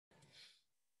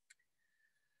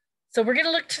So we're going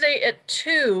to look today at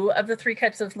two of the three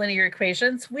types of linear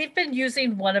equations. We've been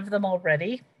using one of them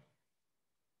already.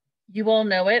 You all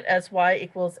know it as y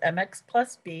equals mx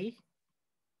plus b.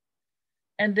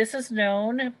 And this is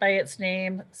known by its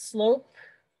name,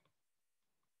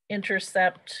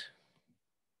 slope-intercept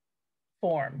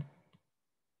form.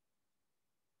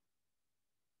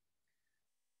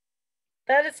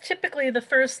 That is typically the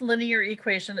first linear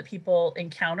equation that people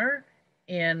encounter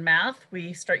in math.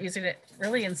 We start using it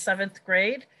really in 7th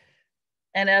grade.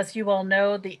 And as you all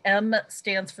know, the m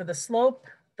stands for the slope.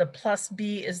 The plus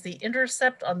b is the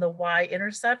intercept on the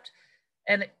y-intercept.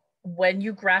 And when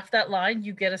you graph that line,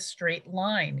 you get a straight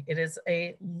line. It is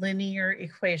a linear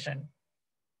equation.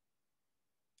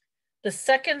 The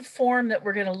second form that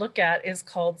we're going to look at is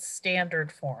called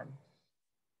standard form.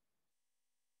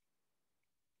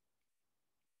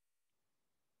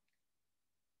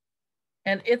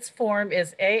 And its form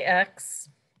is ax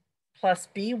plus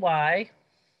by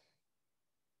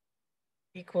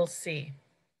equals c.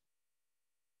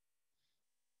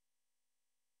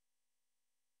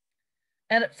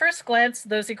 And at first glance,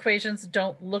 those equations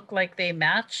don't look like they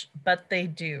match, but they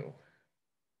do.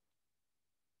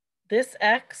 This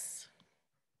x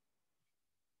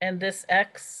and this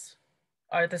x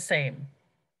are the same.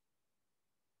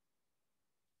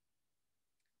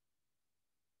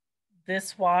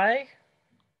 This y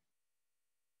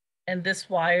and this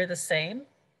y are the same.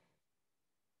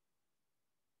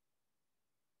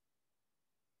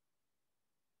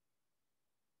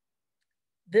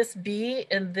 This b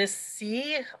and this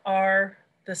c are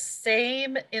the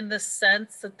same in the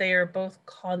sense that they are both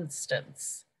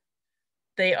constants.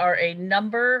 They are a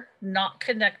number not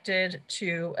connected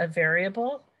to a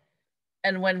variable.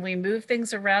 And when we move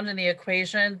things around in the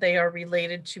equation, they are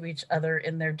related to each other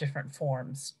in their different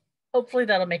forms. Hopefully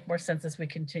that'll make more sense as we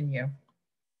continue.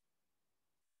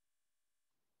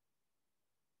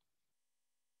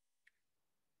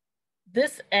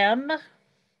 This m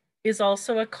is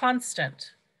also a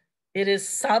constant. It is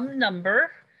some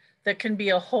number that can be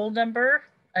a whole number,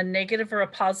 a negative or a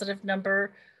positive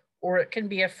number, or it can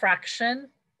be a fraction,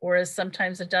 or is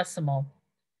sometimes a decimal.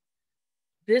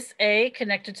 This a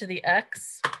connected to the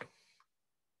x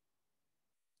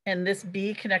and this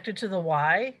b connected to the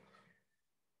y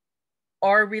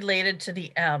are related to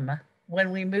the m.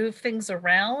 When we move things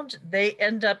around, they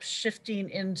end up shifting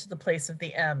into the place of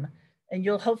the m. And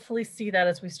you'll hopefully see that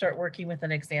as we start working with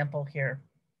an example here.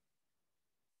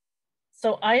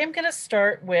 So I am going to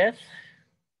start with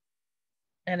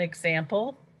an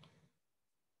example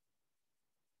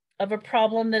of a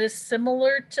problem that is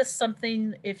similar to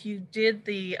something. If you did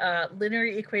the linear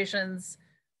equations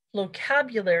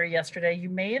vocabulary yesterday, you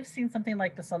may have seen something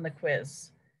like this on the quiz.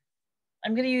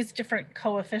 I'm going to use different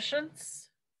coefficients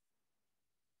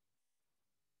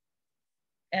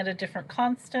and a different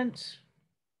constant.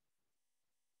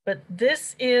 But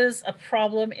this is a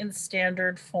problem in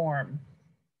standard form.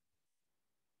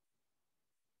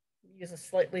 Use a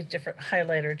slightly different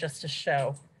highlighter just to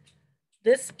show.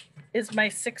 This is my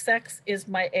 6x is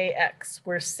my ax,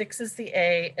 where 6 is the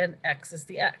a and x is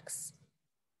the x.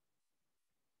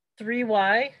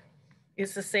 3y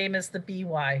is the same as the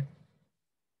by.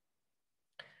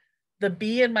 The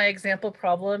b in my example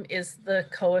problem is the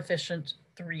coefficient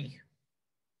 3.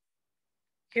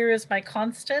 Here is my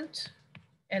constant,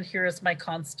 and here is my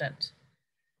constant.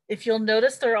 If you'll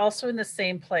notice, they're also in the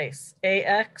same place.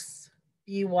 Ax,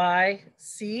 by,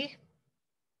 c,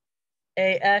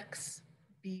 ax,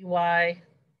 by,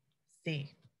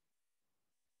 c.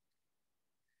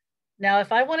 Now,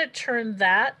 if I want to turn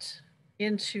that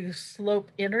into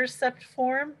slope-intercept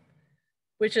form,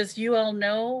 which, as you all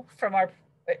know from our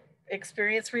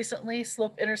experience recently,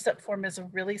 slope-intercept form is a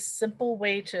really simple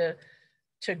way to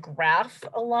graph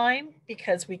a line,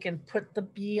 because we can put the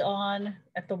b on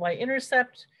at the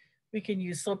y-intercept. We can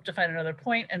use slope to find another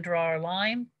point and draw our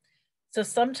line. So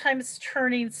sometimes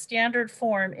turning standard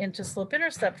form into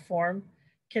slope-intercept form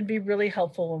can be really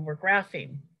helpful when we're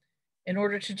graphing. In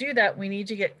order to do that, we need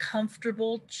to get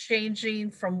comfortable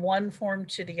changing from one form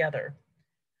to the other.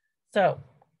 So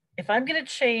if I'm going to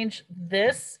change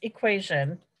this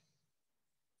equation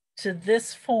to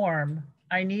this form,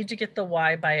 I need to get the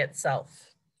y by itself.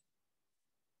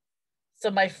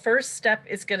 So my first step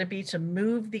is going to be to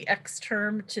move the x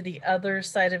term to the other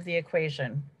side of the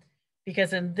equation,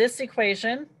 because in this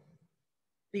equation,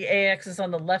 the ax is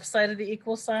on the left side of the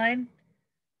equal sign,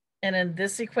 and in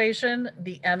this equation,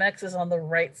 the mx is on the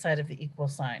right side of the equal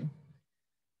sign.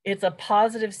 It's a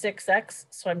positive 6x,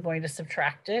 so I'm going to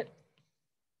subtract it.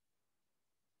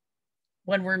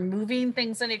 When we're moving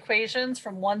things in equations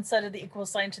from one side of the equal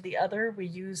sign to the other, we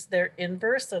use their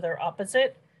inverse, so their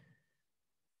opposite.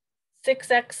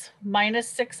 6x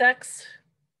minus 6x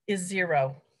is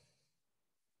 0.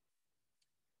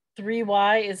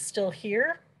 3y is still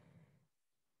here.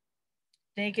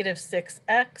 Negative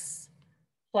 6x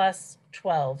plus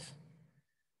 12.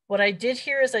 What I did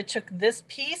here is I took this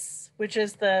piece, which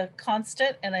is the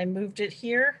constant, and I moved it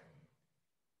here.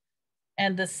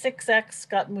 And the 6x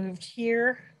got moved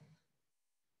here.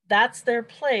 That's their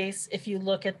place if you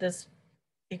look at this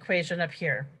equation up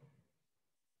here.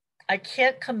 I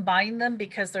can't combine them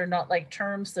because they're not like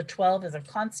terms. The 12 is a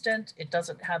constant. It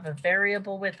doesn't have a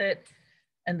variable with it.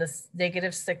 And the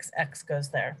negative 6x goes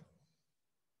there.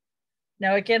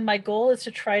 Now, again, my goal is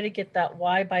to try to get that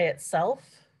y by itself.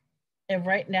 And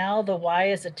right now, the y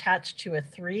is attached to a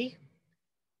 3.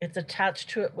 It's attached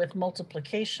to it with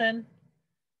multiplication.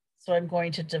 So I'm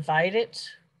going to divide it.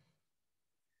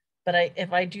 But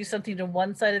if I do something to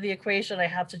one side of the equation, I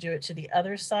have to do it to the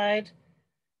other side.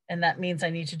 And that means I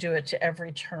need to do it to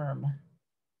every term.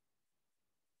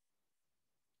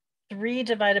 3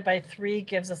 divided by 3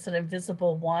 gives us an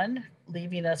invisible 1,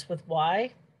 leaving us with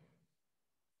y.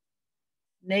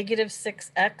 Negative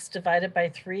 6x divided by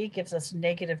 3 gives us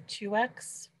negative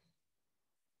 2x.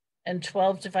 And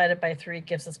 12 divided by 3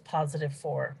 gives us positive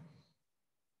 4.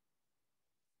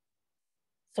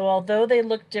 So although they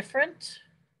look different,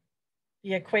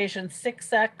 the equation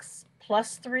 6x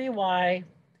plus 3y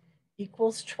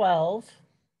equals 12,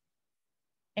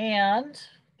 and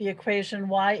the equation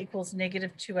y equals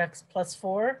negative 2x plus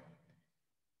 4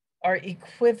 are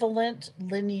equivalent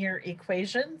linear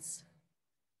equations,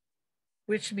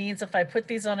 which means if I put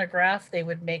these on a graph, they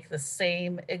would make the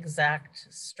same exact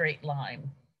straight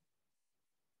line.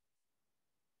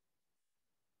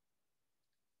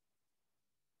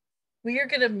 We are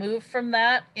going to move from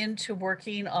that into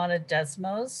working on a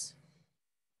Desmos.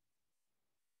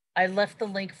 I left the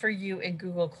link for you in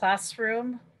Google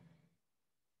Classroom.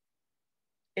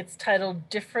 It's titled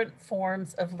Different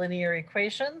Forms of Linear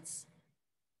Equations.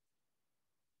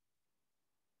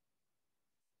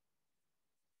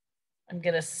 I'm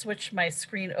going to switch my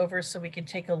screen over so we can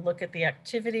take a look at the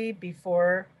activity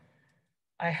before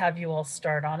I have you all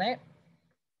start on it.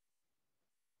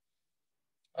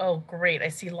 Oh, great. I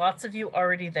see lots of you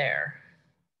already there.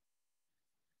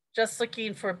 Just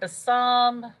looking for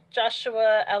Bassam,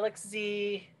 Joshua, Alex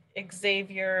Z,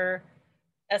 Xavier,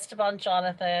 Esteban,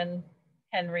 Jonathan,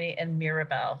 Henry, and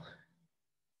Mirabel.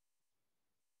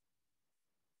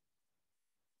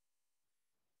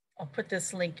 I'll put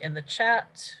this link in the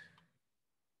chat.